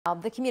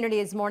The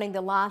community is mourning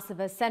the loss of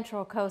a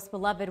Central Coast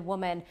beloved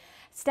woman.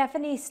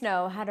 Stephanie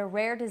Snow had a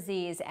rare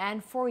disease,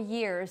 and for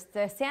years,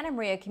 the Santa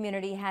Maria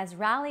community has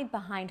rallied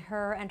behind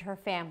her and her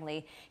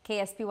family.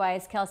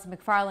 KSBY's Kelsey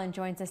McFarland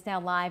joins us now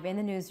live in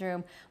the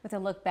newsroom with a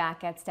look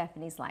back at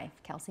Stephanie's life.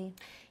 Kelsey?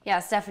 Yeah,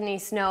 Stephanie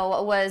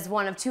Snow was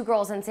one of two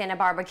girls in Santa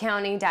Barbara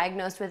County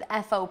diagnosed with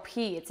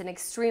FOP. It's an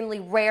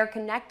extremely rare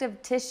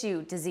connective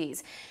tissue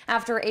disease.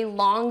 After a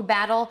long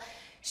battle,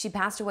 she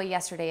passed away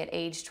yesterday at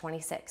age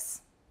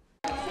 26.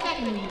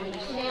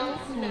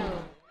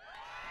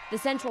 The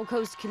Central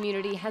Coast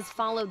community has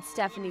followed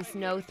Stephanie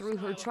Snow through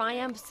her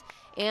triumphs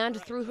and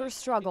through her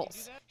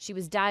struggles. She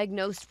was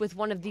diagnosed with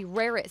one of the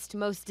rarest,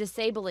 most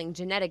disabling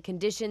genetic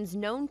conditions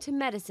known to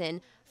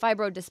medicine,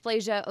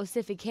 fibrodysplasia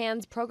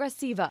ossificans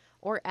progressiva,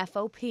 or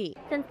FOP.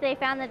 Since they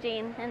found the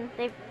gene, and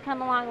they've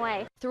come a long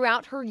way.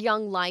 Throughout her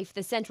young life,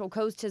 the Central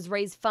Coast has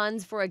raised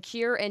funds for a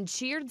cure and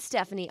cheered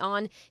Stephanie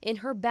on in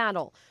her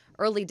battle.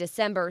 Early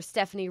December,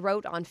 Stephanie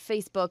wrote on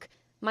Facebook,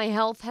 "My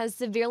health has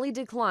severely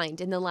declined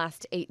in the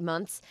last 8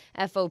 months.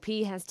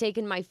 FOP has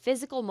taken my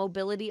physical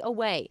mobility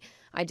away.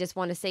 I just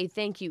want to say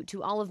thank you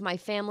to all of my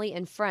family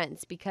and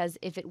friends, because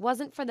if it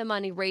wasn't for the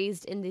money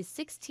raised in the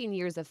 16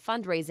 years of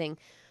fundraising,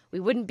 we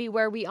wouldn't be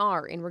where we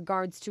are in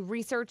regards to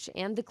research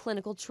and the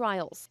clinical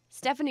trials."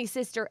 Stephanie's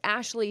sister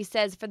Ashley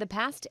says for the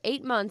past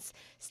 8 months,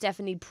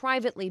 Stephanie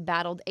privately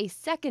battled a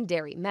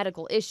secondary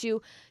medical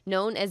issue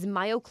known as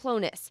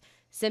myoclonus.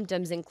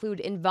 Symptoms include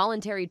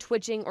involuntary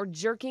twitching or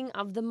jerking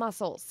of the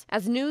muscles.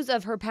 As news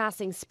of her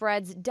passing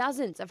spreads,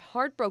 dozens of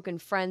heartbroken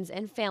friends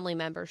and family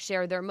members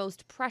share their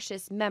most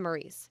precious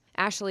memories.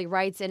 Ashley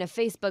writes in a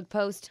Facebook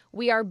post,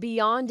 "We are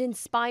beyond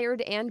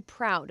inspired and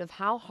proud of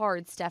how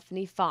hard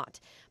Stephanie fought,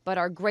 but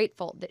are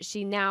grateful that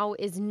she now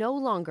is no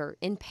longer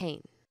in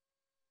pain."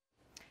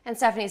 And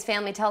Stephanie's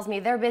family tells me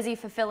they're busy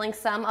fulfilling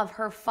some of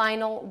her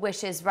final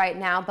wishes right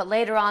now. But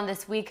later on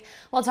this week,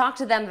 we'll talk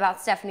to them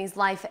about Stephanie's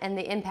life and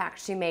the impact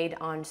she made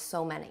on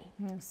so many.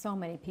 So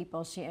many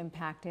people she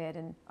impacted,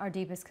 and our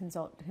deepest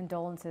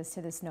condolences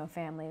to the Snow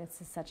family.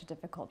 This is such a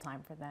difficult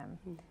time for them.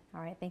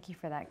 All right, thank you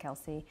for that,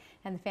 Kelsey.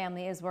 And the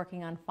family is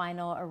working on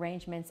final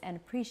arrangements and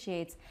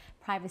appreciates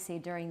privacy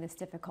during this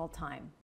difficult time.